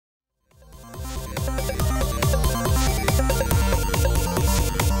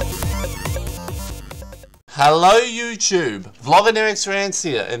Hello YouTube, Vlogger Eric's Rants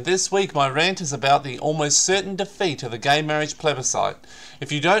here, and this week my rant is about the almost certain defeat of the gay marriage plebiscite.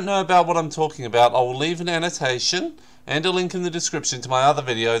 If you don't know about what I'm talking about, I will leave an annotation and a link in the description to my other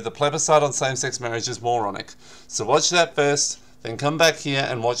video, The Plebiscite on Same-Sex Marriage is Moronic. So watch that first, then come back here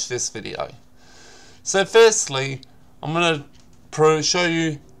and watch this video. So firstly, I'm going to show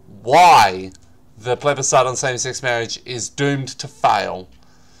you why the plebiscite on same-sex marriage is doomed to fail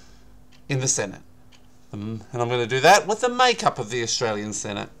in the Senate. And I'm going to do that with the makeup of the Australian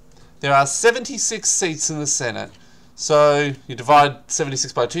Senate. There are 76 seats in the Senate. So you divide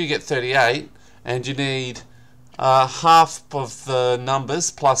 76 by 2, you get 38. And you need half of the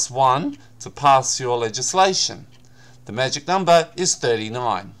numbers plus 1 to pass your legislation. The magic number is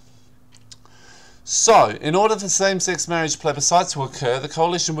 39. So, in order for same-sex marriage plebiscite to occur, the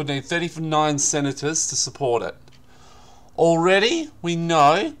coalition would need 39 senators to support it. Already, we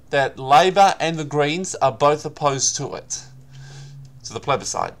know that Labor and the Greens are both opposed to it, to the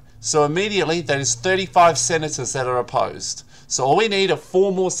plebiscite. So immediately, that is 35 senators that are opposed. So all we need are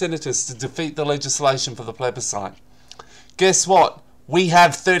 4 more senators to defeat the legislation for the plebiscite. Guess what? We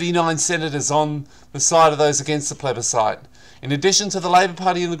have 39 senators on the side of those against the plebiscite. In addition to the Labor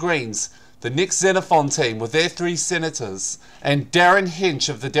Party and the Greens, the Nick Xenophon team with their 3 senators and Darren Hinch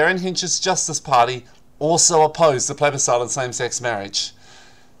of the Darren Hinch's Justice Party also oppose the plebiscite on same-sex marriage.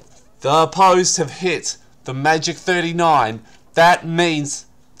 The opposed have hit the magic 39. That means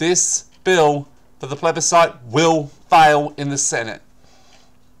this bill for the plebiscite will fail in the Senate.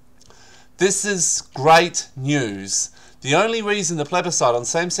 This is great news. The only reason the plebiscite on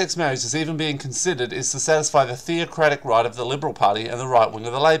same-sex marriage is even being considered is to satisfy the theocratic right of the Liberal Party and the right wing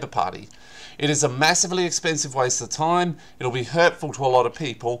of the Labor Party. It is a massively expensive waste of time, it'll be hurtful to a lot of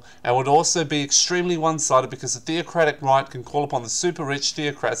people, and would also be extremely one-sided because the theocratic right can call upon the super-rich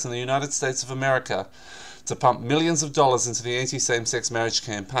theocrats in the United States of America to pump millions of dollars into the anti-same-sex marriage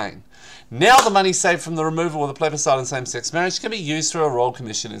campaign. Now the money saved from the removal of the plebiscite on same-sex marriage can be used through a royal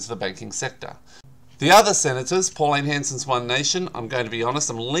commission into the banking sector. The other senators, Pauline Hanson's One Nation, I'm going to be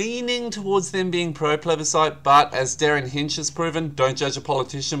honest, I'm leaning towards them being pro-plebiscite, but as Darren Hinch has proven, don't judge a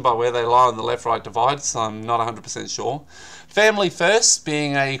politician by where they lie on the left-right divide, so I'm not 100% sure. Family First,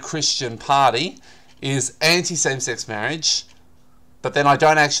 being a Christian party, is anti-same-sex marriage, but then I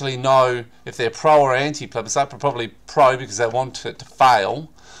don't actually know if they're pro or anti-plebiscite, but probably pro because they want it to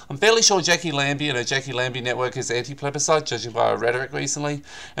fail. I'm fairly sure Jackie Lambie and her Jackie Lambie network is anti-plebiscite, judging by her rhetoric recently.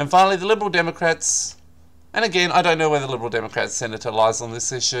 And finally, the Liberal Democrats, and again, I don't know where the Liberal Democrats senator lies on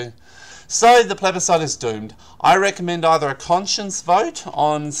this issue. So, the plebiscite is doomed. I recommend either a conscience vote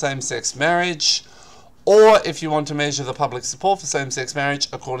on same-sex marriage, or if you want to measure the public support for same-sex marriage,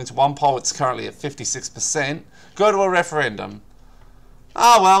 according to one poll, it's currently at 56%, go to a referendum.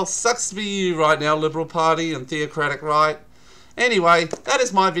 Ah well, sucks to be you right now, Liberal Party and theocratic right. Anyway, that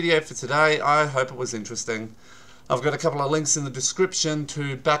is my video for today. I hope it was interesting. I've got a couple of links in the description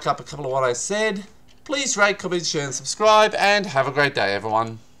to back up a couple of what I said. Please rate, comment, share and subscribe, and have a great day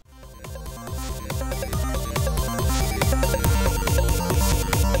everyone.